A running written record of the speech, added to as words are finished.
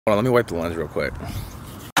Hold on, let me wipe the lens real quick.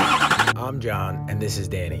 I'm John, and this is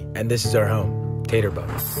Danny, and this is our home,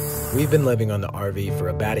 Taterbug. We've been living on the RV for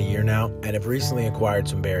about a year now, and have recently acquired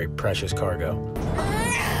some very precious cargo.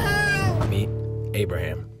 Meet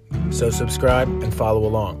Abraham. So subscribe and follow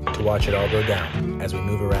along to watch it all go down as we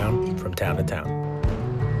move around from town to town.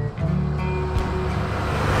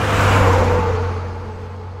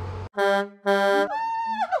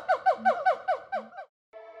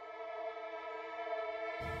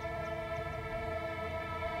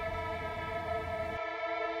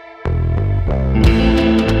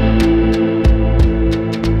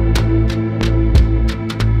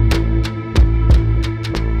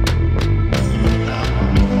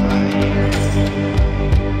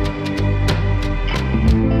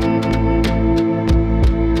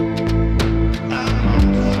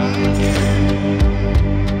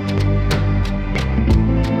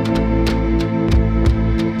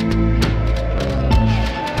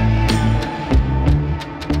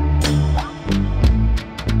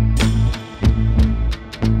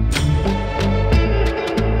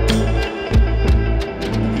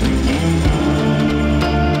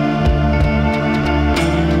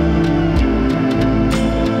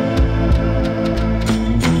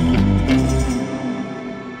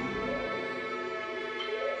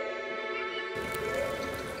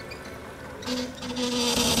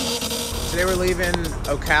 Today we're leaving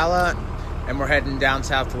Ocalla and we're heading down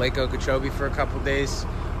south to Lake Okeechobee for a couple days.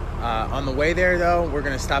 On the way there though, we're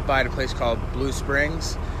going to stop by at a place called Blue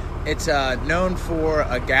Springs. It's known for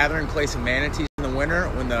a gathering place of manatees in the winter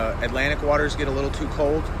when the Atlantic waters get a little too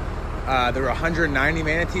cold. There were 190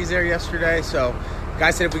 manatees there yesterday, so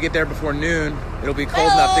guy said if we get there before noon, it'll be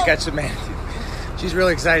cold enough to catch some manatees. She's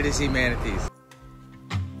really excited to see manatees.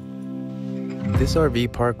 This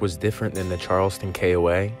RV park was different than the Charleston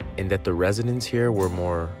KOA in that the residents here were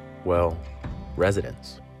more, well,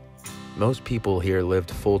 residents. Most people here lived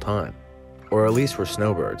full-time, or at least were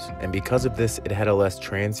snowbirds, and because of this, it had a less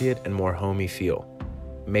transient and more homey feel,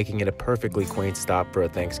 making it a perfectly quaint stop for a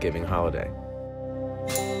Thanksgiving holiday.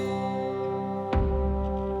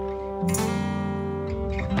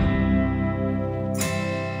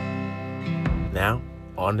 Now,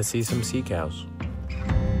 on to see some sea cows.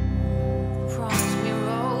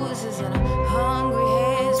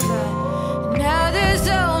 Now there's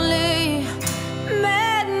only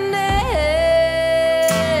madness.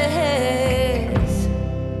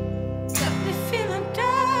 Got me feeling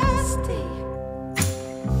dusty.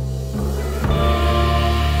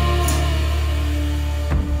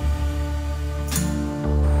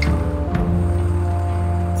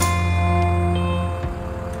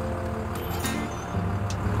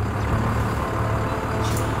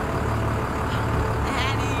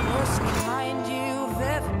 Most kind you've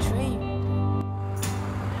ever dreamed.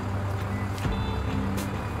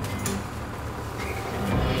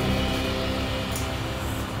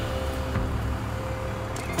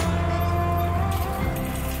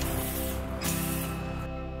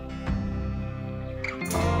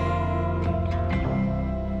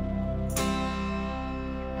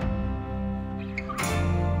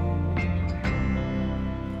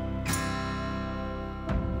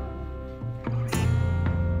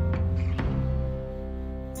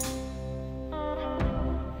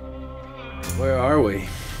 Where are we? Do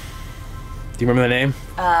you remember the name?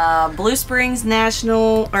 Blue Springs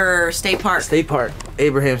National or State Park. State Park.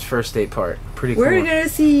 Abraham's first state park. Pretty cool. We're gonna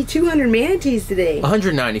see 200 manatees today.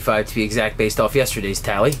 195 to be exact, based off yesterday's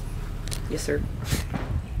tally. Yes, sir.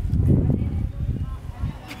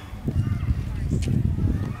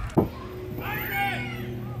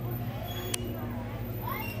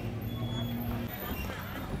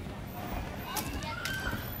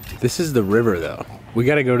 This is the river though. We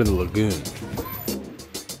gotta go to the lagoon.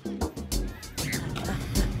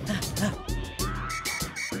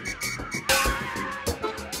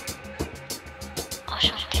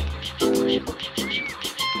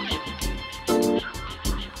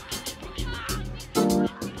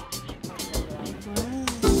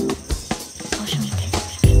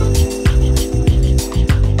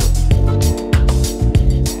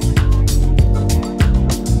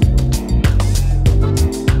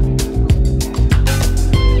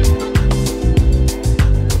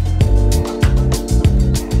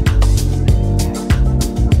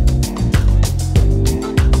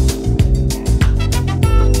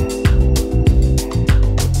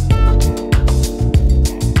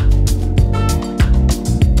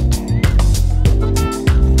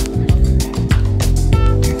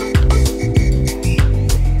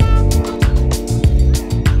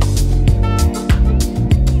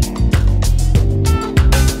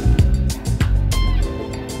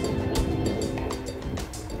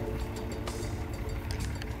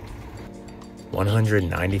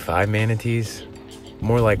 195 manatees?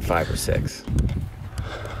 More like 5 or 6.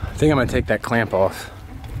 I think I'm gonna take that clamp off.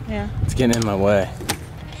 Yeah. It's getting in my way.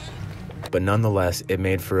 But nonetheless, it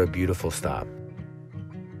made for a beautiful stop.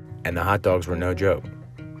 And the hot dogs were no joke.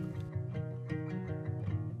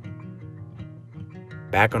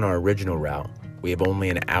 Back on our original route, we have only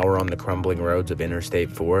an hour on the crumbling roads of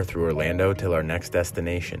Interstate 4 through Orlando till our next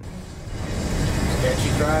destination. Sketchy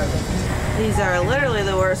driving. These are literally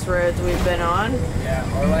the worst roads we've been on. Yeah,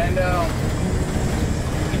 Orlando.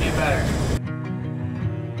 You can do better.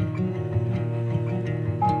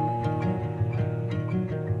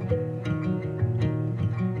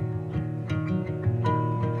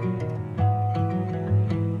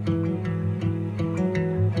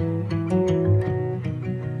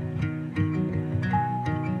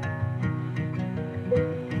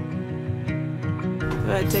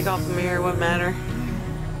 Go ahead, take off the mirror, wouldn't matter.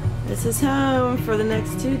 This is home for the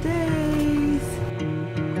next 2 days.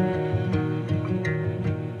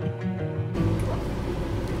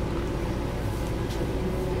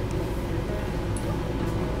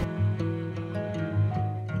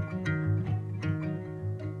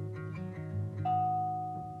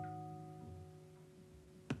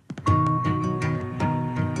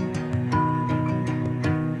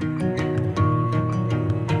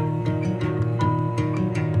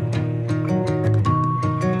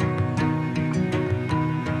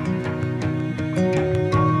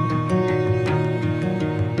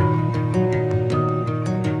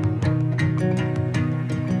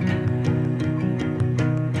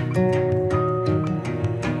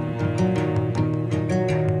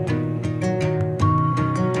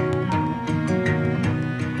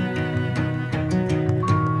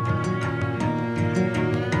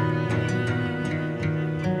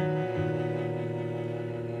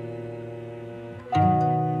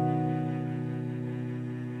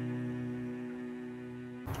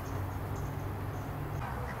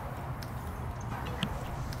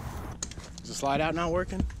 Is the slide out not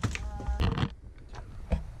working?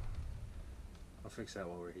 I'll fix that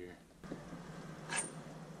while we're here.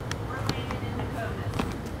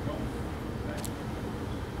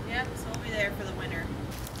 Yep, so we'll be there for the winter.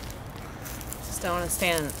 Just don't want to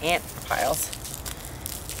stand in ant piles.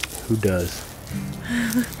 Who does?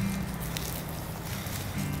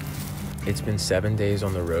 It's been 7 days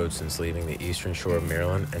on the road since leaving the eastern shore of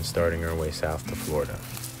Maryland and starting our way south to Florida.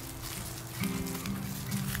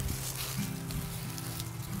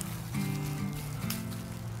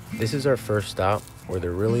 This is our first stop where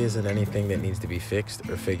there really isn't anything that needs to be fixed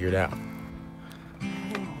or figured out.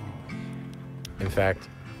 In fact,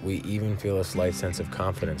 we even feel a slight sense of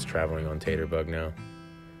confidence traveling on Taterbug now.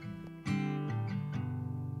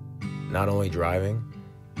 Not only driving,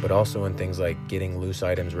 but also in things like getting loose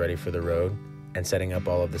items ready for the road and setting up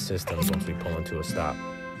all of the systems once we pull into a stop.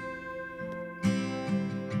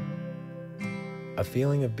 A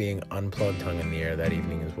feeling of being unplugged hung in the air that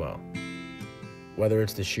evening as well. Whether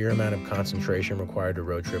it's the sheer amount of concentration required to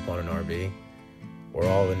road trip on an RV, or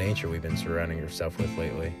all the nature we've been surrounding ourselves with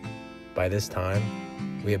lately, by this time,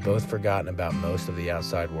 we have both forgotten about most of the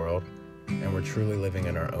outside world, and we're truly living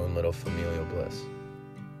in our own little familial bliss.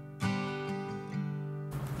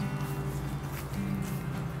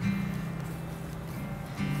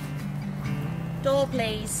 Door,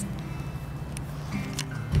 please.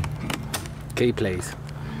 Key, please.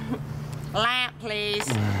 Lamp, please.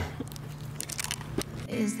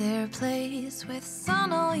 Is there a place with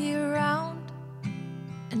sun all year round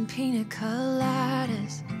and pina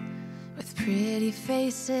coladas with pretty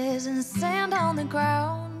faces and sand on the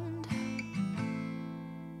ground?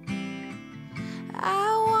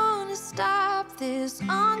 I wanna stop this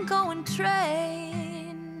ongoing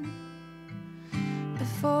train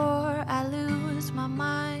before I lose my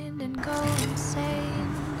mind and go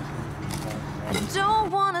insane. I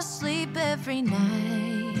don't wanna sleep every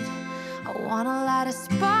night. I wanna light a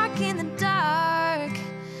spark in the dark.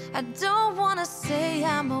 I don't wanna say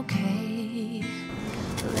I'm okay,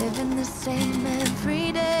 living the same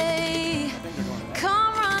every day.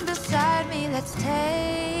 Come run beside me, let's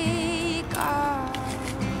take off.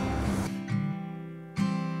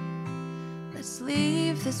 Let's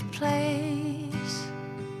leave this place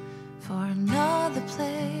for another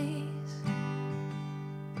place.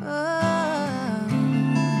 Oh,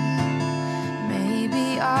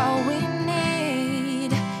 maybe all we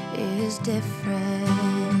need is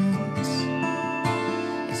difference.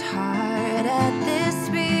 It's hard at this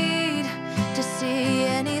speed to see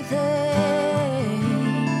anything.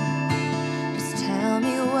 Just tell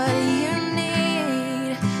me what you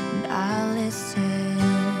need and I'll listen.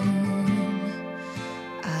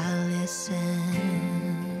 I'll listen.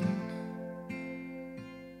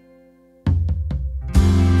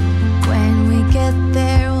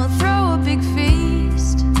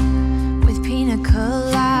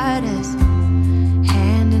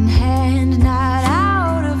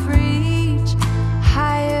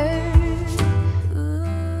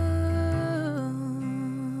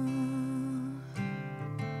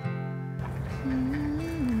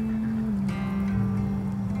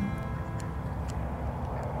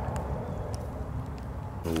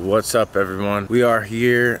 What's up, everyone? We are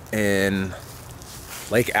here in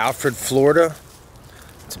Lake Alfred, Florida.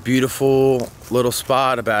 It's a beautiful little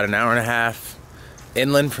spot, about an hour and a half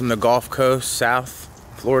inland from the Gulf Coast, South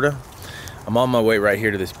Florida. I'm on my way right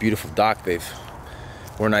here to this beautiful dock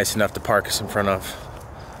we're nice enough to park us in front of.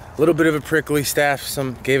 A little bit of a prickly staff,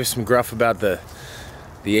 gave us some gruff about the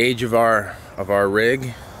age of our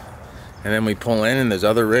rig, and then we pull in and there's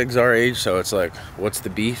other rigs our age, so it's like, what's the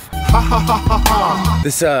beef?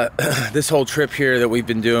 This whole trip here that we've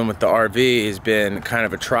been doing with the RV has been kind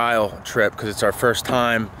of a trial trip because it's our first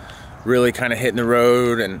time really kind of hitting the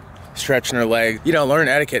road and stretching our legs. You know, learn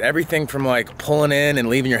etiquette, everything from like pulling in and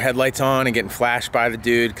leaving your headlights on and getting flashed by the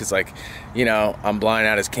dude because, like, you know, I'm blind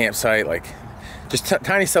out his campsite, like just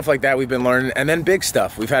tiny stuff like that we've been learning. And then big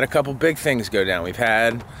stuff, we've had a couple big things go down. We've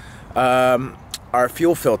had our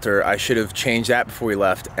fuel filter, I should have changed that before we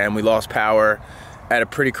left, and we lost power at a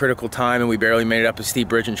pretty critical time and we barely made it up a steep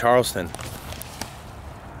bridge in Charleston.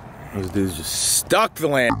 Those dudes just stuck the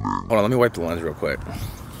land. Hold on, let me wipe the lens real quick.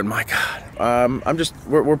 But my God,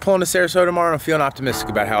 we're pulling to Sarasota tomorrow and I'm feeling optimistic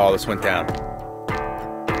about how all this went down.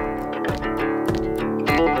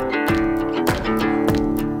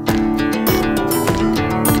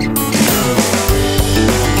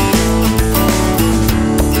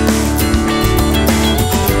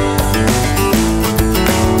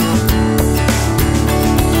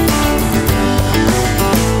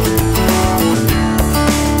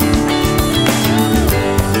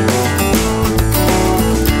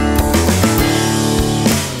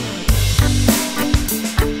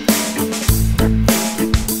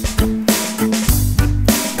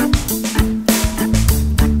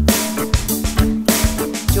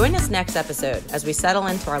 Join us next episode as we settle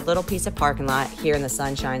into our little piece of parking lot here in the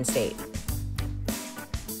Sunshine State.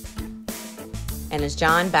 And as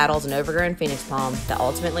John battles an overgrown phoenix palm that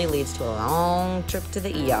ultimately leads to a long trip to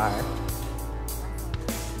the ER.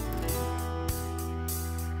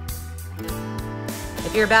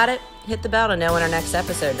 If you're about it, hit the bell to know when our next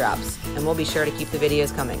episode drops, and we'll be sure to keep the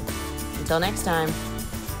videos coming. Until next time.